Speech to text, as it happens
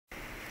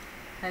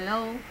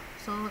Hello!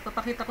 So,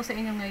 papakita ko sa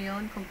inyo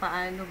ngayon kung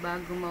paano ba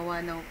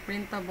gumawa ng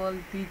printable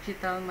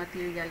digital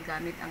material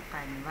gamit ang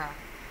Canva.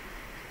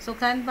 So,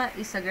 Canva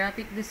is a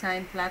graphic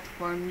design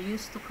platform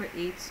used to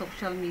create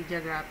social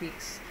media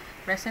graphics,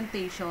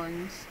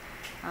 presentations,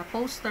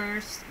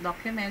 posters,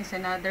 documents,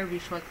 and other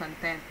visual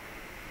content.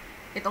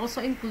 It also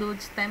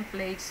includes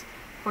templates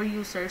for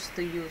users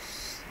to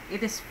use.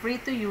 It is free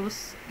to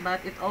use,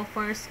 but it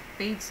offers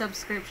paid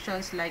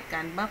subscriptions like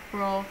Canva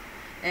Pro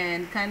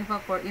and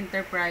Canva for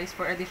Enterprise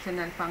for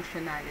additional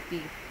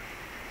functionality.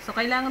 So,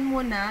 kailangan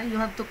muna, you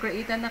have to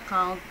create an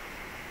account.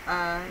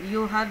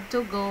 You have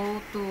to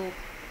go to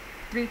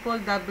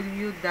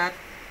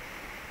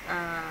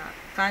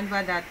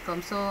www.canva.com.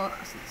 So,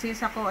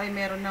 since ako ay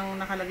meron ng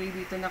nakalagay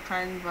dito na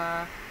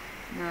Canva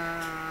na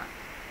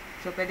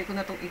so, pwede ko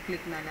na itong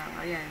i-click na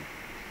lang. Ayan.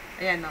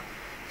 Ayan, no.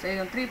 So,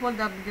 yung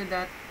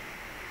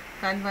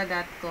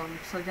www.canva.com.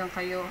 So, dyan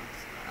kayo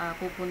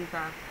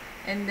pupunta.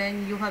 And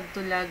then, you have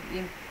to log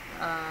in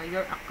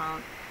your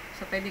account.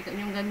 So, pwede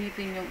yung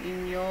gamitin yung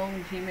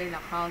inyong Gmail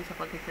account sa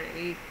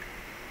pag-create.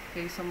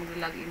 Okay, so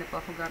mag-login na po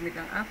ako gamit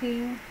ng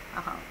aking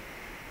account.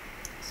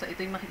 So,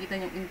 ito yung makikita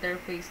yung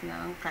interface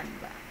ng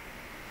Canva.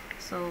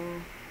 So,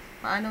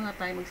 paano nga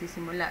tayo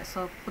magsisimula?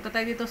 So, punta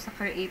tayo dito sa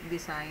Create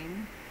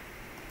Design.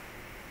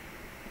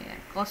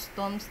 Ayan,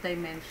 Customs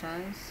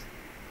Dimensions.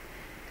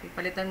 Okay,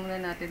 palitan muna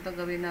natin to.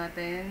 Gawin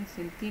natin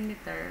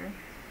centimeter.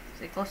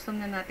 So, i-custom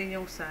na natin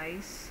yung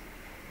size.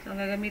 So, ang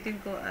gagamitin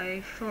ko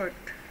ay short.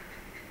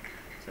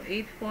 So,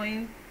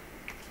 8.11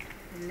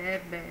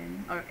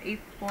 or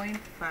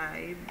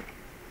 8.5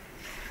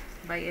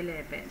 by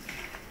 11.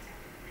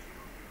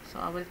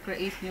 So, I will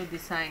create new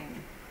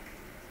design.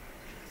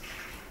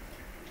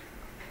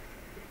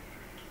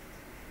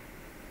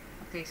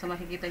 Okay, so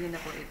makikita nyo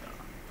na po ito.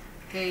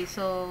 Okay,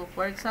 so,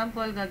 for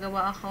example,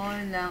 gagawa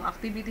ako ng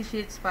activity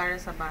sheets para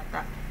sa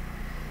bata.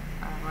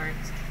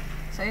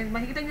 So,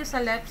 makikita nyo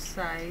sa left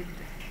side,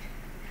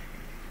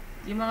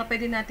 yung mga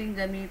pwede natin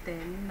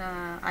gamitin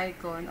na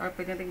icon or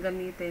pwede natin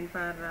gamitin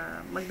para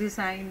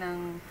mag-design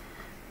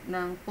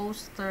ng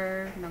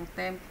poster, ng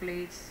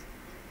templates,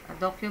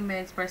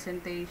 documents,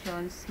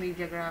 presentations,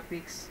 media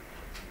graphics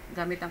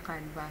gamit ang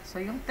Canva.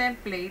 So, yung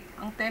template,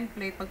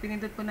 pag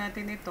pinindot po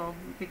natin ito,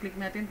 i-click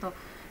natin to,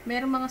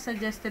 merong mga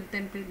suggested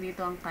template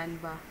dito ang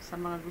Canva sa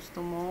mga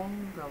gusto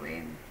mong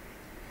gawin.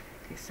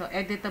 Okay, so,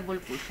 editable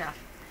po siya.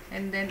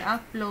 And then,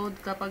 upload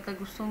kapag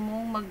gusto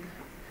mong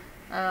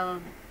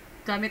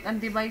gamit ang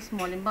device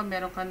mo, limba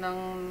meron ka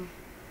ng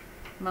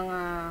mga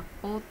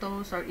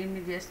photos or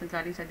images na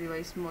galing sa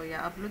device mo,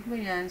 i-upload mo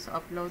yan sa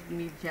upload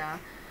media,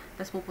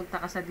 tapos pupunta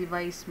ka sa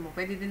device mo.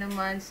 Pwede din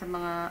naman sa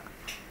mga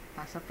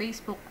sa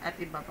Facebook at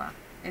iba pa.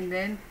 And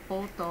then,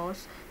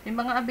 photos. May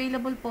mga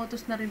available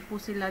photos na rin po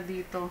sila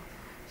dito.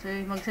 So,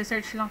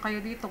 magse-search lang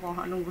kayo dito kung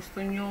anong gusto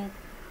nyong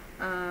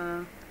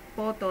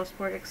photos.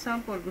 For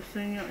example, gusto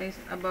nyo is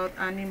about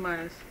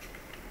animals.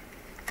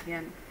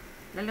 Yan.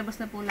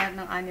 Lalabas na po lahat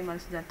ng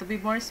animals dyan. To be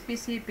more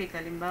specific,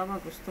 halimbawa,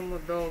 gusto mo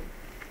dog.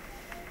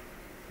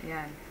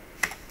 Ayan.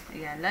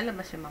 Ayan,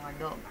 lalabas yung mga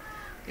dog.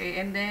 Okay,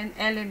 and then,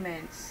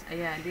 elements.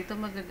 Ayan, dito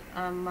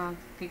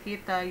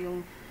makikita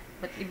yung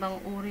ba't ibang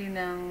uri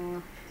ng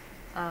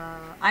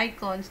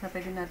icons na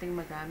pwede nating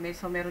magamit.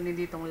 So, meron din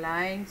ditong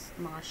lines,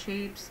 mga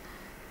shapes,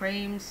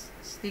 frames,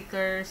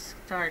 stickers,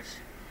 charts,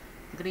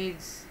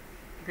 grids,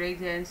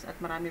 gradients, at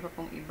marami pa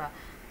pong iba.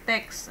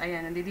 Text,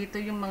 ayan,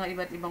 nandito yung mga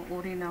iba't ibang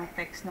uri ng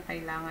text na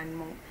kailangan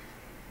mong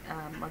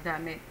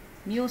magamit.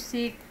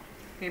 Music,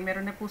 okay,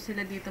 meron na po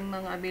sila dito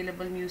mga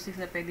available music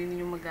na pwede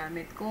ninyong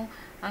magamit kung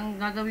ang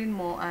gagawin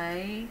mo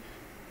ay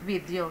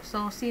video.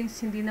 So,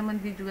 since hindi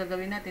naman video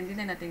gagawin natin, hindi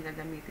na natin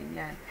gagamitin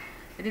yan.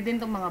 Pwede din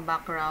itong mga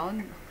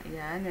background,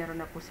 ayan, meron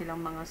na po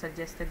silang mga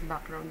suggested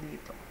background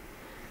dito.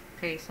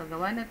 Okay, so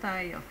gawa na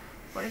tayo.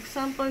 For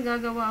example,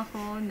 gagawa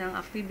ako ng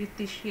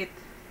activity sheet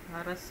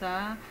para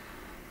sa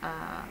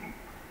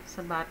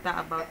bata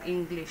about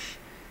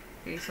English.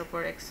 Okay, so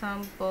for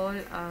example,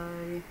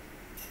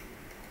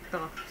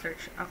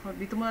 search ako.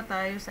 Dito muna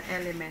tayo sa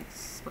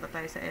elements. Punta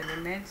tayo sa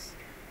elements.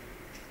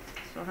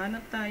 So,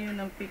 hanap tayo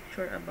ng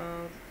picture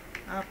about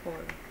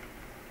apple.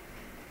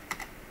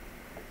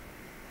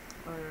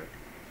 Or,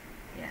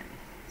 yan.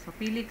 So,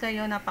 pili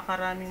kayo.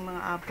 Napakaraming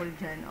mga apple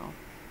dyan, oh.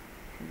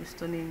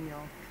 Gusto ninyo.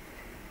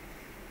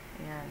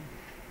 Ayan.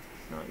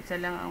 So, isa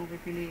lang ang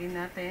pipiliin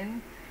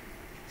natin.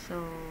 So,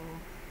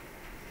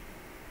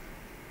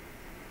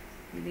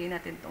 piliin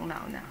natin itong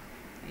nauna.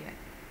 Ayan.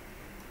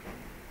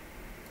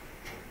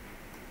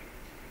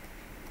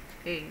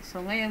 Okay. So,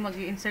 ngayon,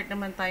 mag-i-insert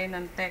naman tayo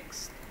ng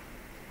text.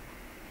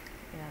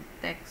 Ayan.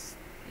 Text.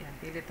 Ayan.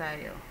 Pili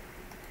tayo.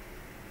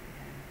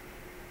 Ayan.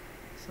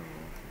 So,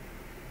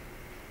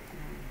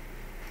 ayan.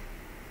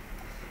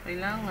 So,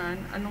 kailangan,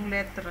 anong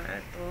letra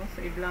ito?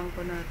 So,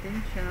 i-blanko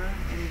natin siya.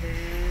 And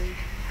then,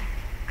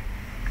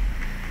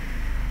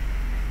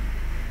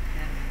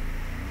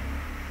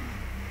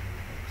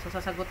 so,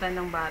 sasagutan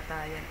ng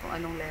bata yan kung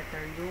anong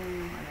letter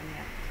yung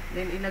niya.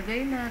 Then,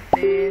 ilagay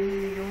natin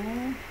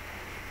yung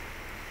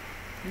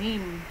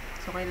name.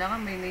 So, kailangan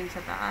may name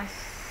sa taas.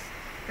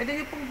 Pwede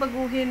nyo pong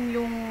baguhin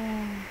yung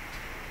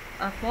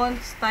font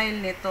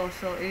style nito.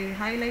 So,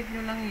 i-highlight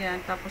nyo lang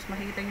yan. Tapos,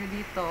 makikita nyo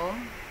dito.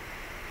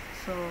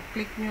 So,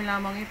 click nyo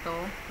lamang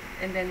ito.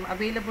 And then,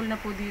 available na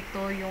po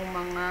dito yung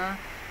mga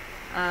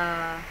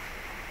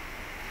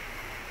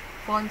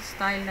font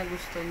style na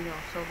gusto nyo.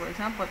 So, for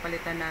example,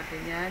 palitan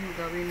natin yan.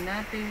 Gawin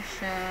natin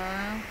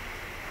siyang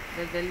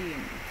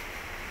gagaling.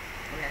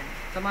 Ayan.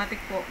 Automatic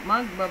po,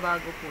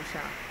 magbabago po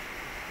siya.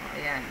 O,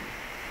 ayan.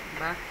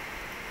 Diba?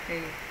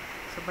 Okay.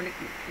 So,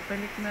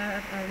 ibalik na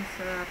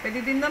sa,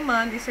 pwede din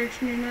naman,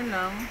 i-search nyo na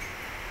lang.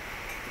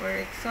 For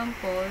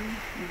example,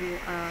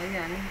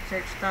 ayan,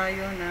 search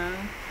tayo ng,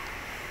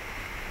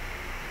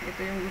 ito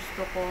yung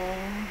gusto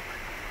kong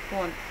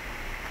font.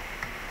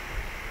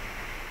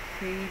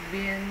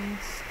 Fabian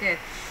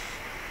Sketch.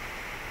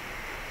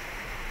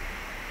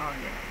 Oh,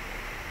 yan.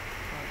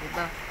 Oh,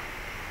 diba?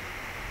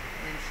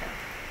 Yan siya.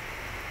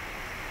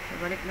 So,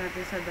 balik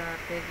natin sa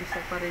dati. Gusto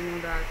pa rin yung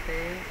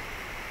dati.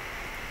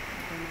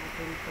 Ito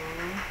natin to.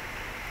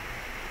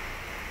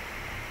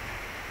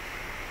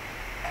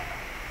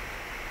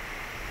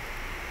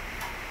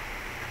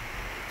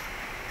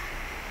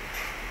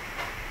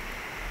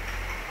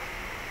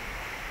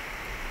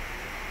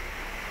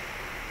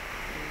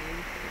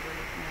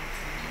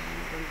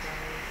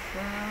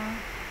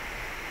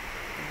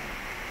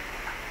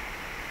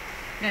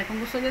 Yan,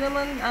 kung gusto niyo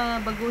naman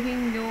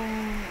baguhin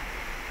yung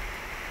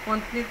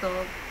font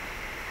nito,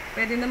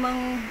 pwede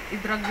namang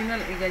i-drag nyo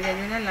na, i-ganyan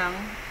nyo na lang,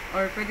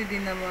 or pwede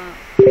din naman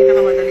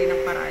pinakamadali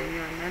ng paraan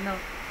yun. Ano?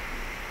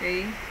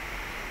 Okay?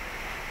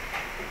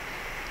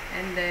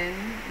 And then,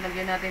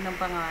 lagyan natin ng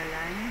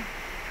pangalan.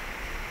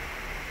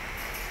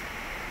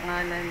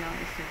 Pangalan ng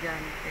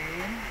estudyante.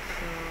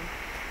 So,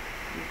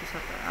 dito sa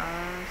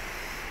taas.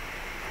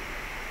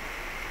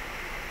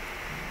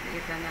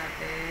 Kita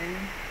natin.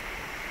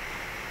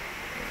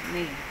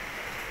 Name.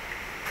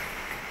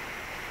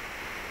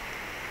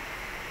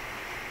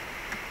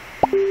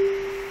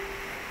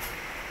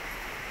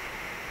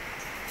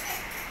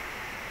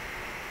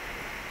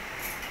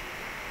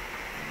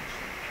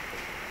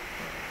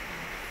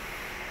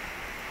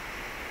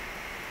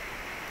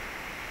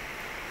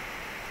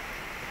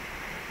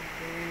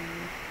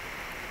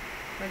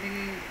 Pwede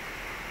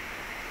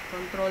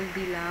Control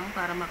D lang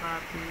para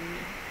makopy.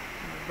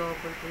 Double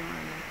po yung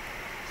ano.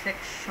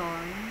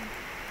 Section.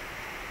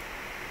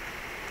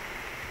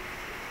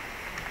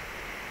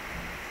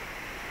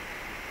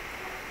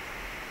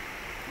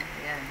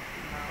 Ayan.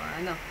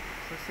 Ano.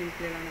 So,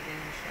 simple lang na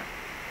ganyan siya.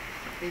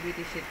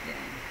 Activity sheet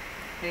yan.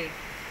 Okay.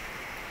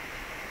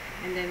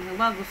 And then, kung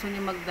gusto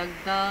nyo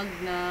magdagdag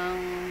ng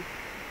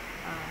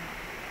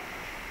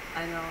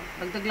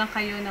dagdag lang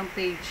kayo ng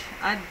page.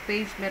 Add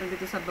page. Meron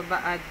dito sa baba,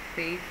 add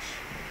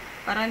page.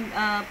 Para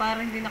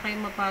hindi na kayo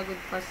mapagod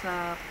pa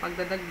sa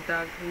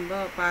pagdadagdag.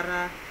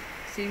 Para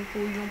same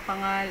po yung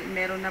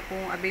meron na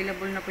pong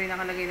available na po yung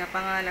nakalagay na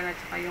pangalan at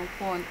saka yung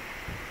font.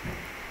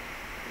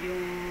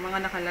 Yung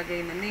mga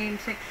nakalagay na name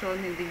section,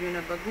 hindi nyo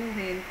na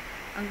baguhin.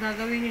 Ang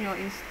gagawin nyo,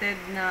 instead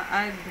na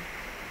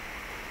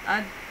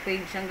add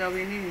page ang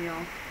gawin niyo.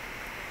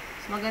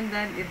 Mas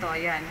maganda ito,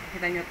 ayan.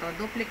 Kita nyo to,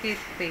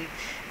 duplicate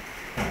page.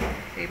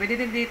 Okay, pwede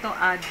din dito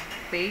add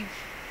page.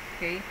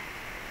 Okay.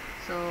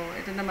 So,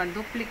 ito naman,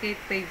 duplicate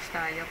page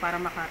tayo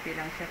para makopy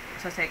lang siya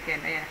sa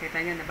second. Ayan,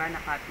 kita nyo na ba,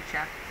 nakopy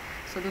siya.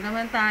 So, doon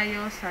naman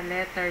tayo sa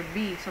letter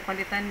B. So,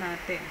 palitan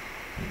natin.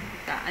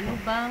 Ano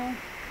bang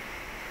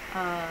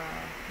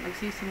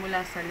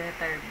nagsisimula sa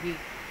letter B?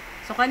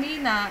 So,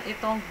 kanina,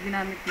 itong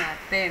ginamit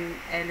natin,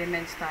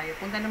 elements tayo.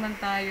 Punta naman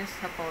tayo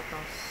sa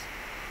photos.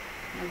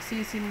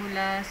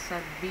 Nagsisimula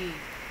sa B.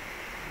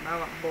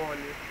 Bawa,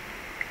 ball.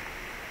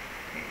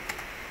 Okay.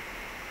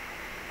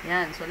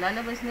 Yan. So,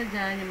 lalabas na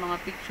dyan yung mga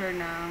picture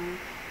ng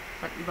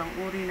iba't ibang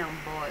uri ng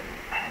ball.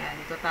 Yan.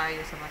 Dito tayo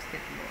sa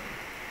basketball.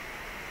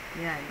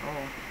 Yan.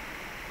 Oh.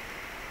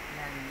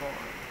 Yan.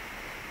 Ball.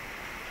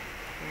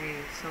 Okay.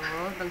 So,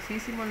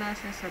 nagsisimula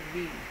siya sa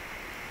B.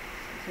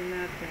 So,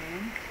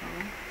 natin. So,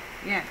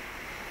 yan.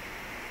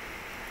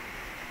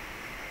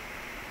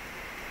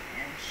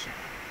 Yan siya.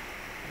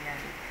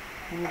 Yan.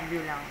 Move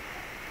lang.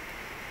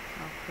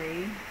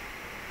 Okay.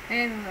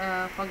 And,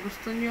 pag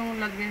gusto nyo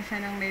lagyan siya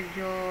ng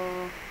medyo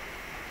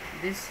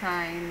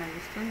design na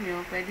gusto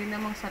nyo, pwede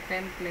namang sa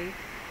template,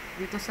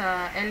 dito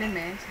sa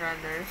elements,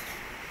 rather.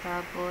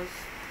 Tapos,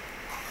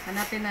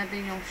 hanapin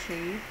natin yung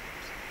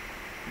shapes.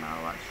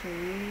 Bawa,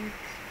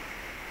 shapes.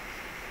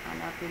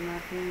 Hanapin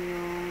natin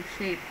yung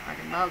shape.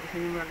 Diba, gusto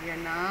nyo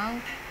lagyan ng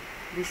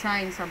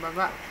design sa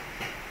baba.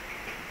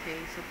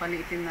 Okay, so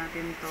palitin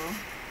natin to.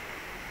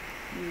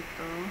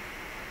 Dito.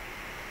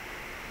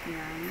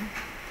 Yan.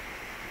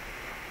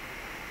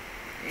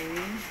 Okay.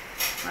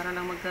 Para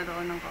lang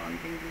magkaroon ng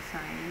kaunting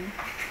design.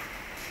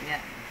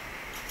 Yan.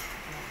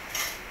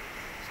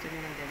 Gusto nyo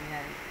lang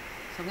ganyan.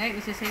 So, ngayon,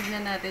 isi-save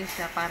na natin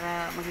siya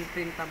para maging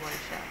printable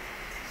siya.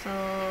 So,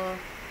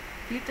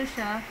 dito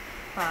siya,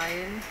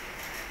 file,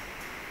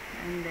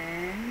 and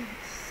then,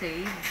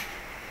 save.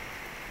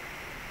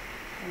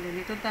 And then,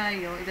 dito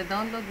tayo,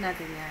 ita-download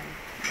natin yan.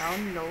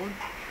 Download.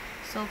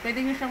 So,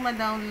 pwede nyo siyang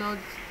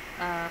ma-download.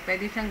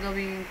 Pwede siyang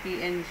gawing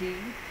PNG,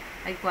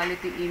 high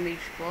quality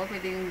image po.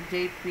 Pwede yung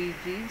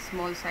JPG,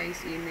 small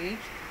size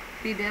image.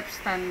 PDF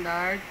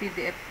standard,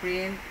 PDF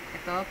print.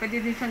 Ito,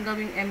 pwede din siyang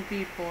gawing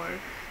MP4.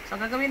 So,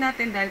 gagawin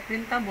natin dahil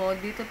printable,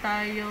 dito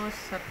tayo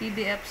sa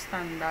PDF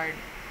standard.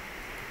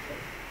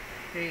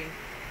 Okay.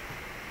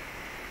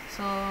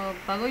 So,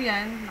 bago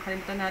yan,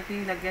 nakalimutan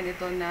natin lagyan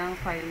ito ng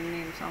file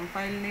name. So, ang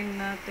file name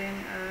natin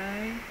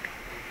ay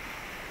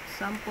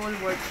sample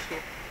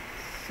worksheet.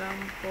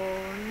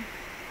 Sample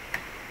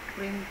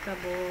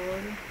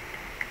printable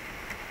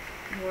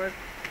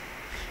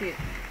worksheet.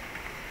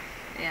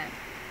 Ayan.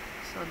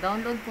 So,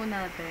 download po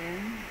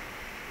natin.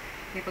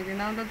 Okay, pag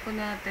dinownload po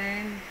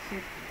natin,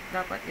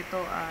 dapat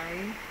ito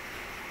ay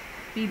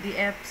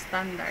PDF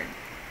standard.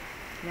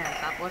 Ayan.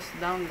 Tapos,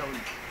 download.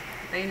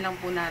 Tayin lang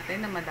po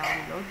natin na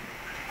ma-download.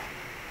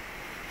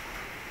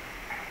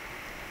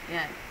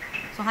 Yan.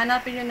 So,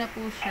 hanapin nyo na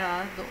po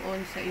siya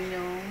doon sa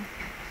inyong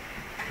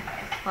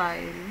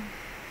file.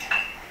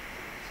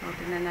 So,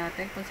 tingnan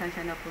natin kung saan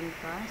siya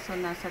napunta. So,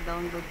 nasa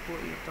download po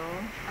ito.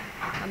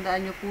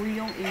 Tandaan nyo po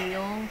yung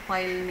inyong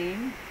file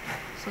name.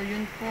 So,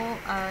 yun po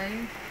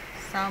ay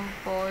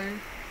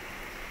sample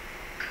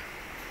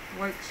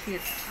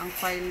worksheet. Ang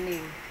file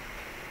name.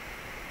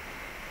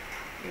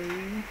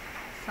 Okay.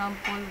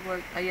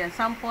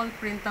 Sample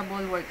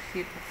printable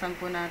worksheet. Buksan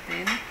po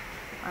natin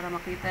para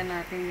makita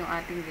natin yung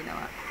ating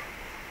ginawa.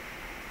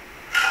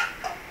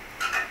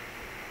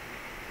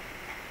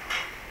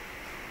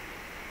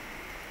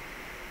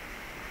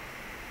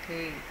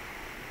 Okay.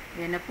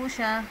 Yan na po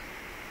siya.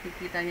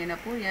 Kikita niyo na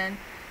po yan.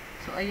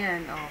 So,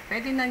 ayan. Oh,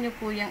 pwede na nyo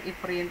po yung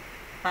i-print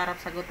para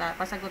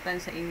pasagutan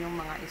sa inyong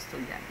mga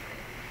estudyante.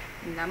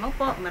 Yun lamang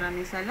po.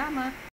 Maraming salamat.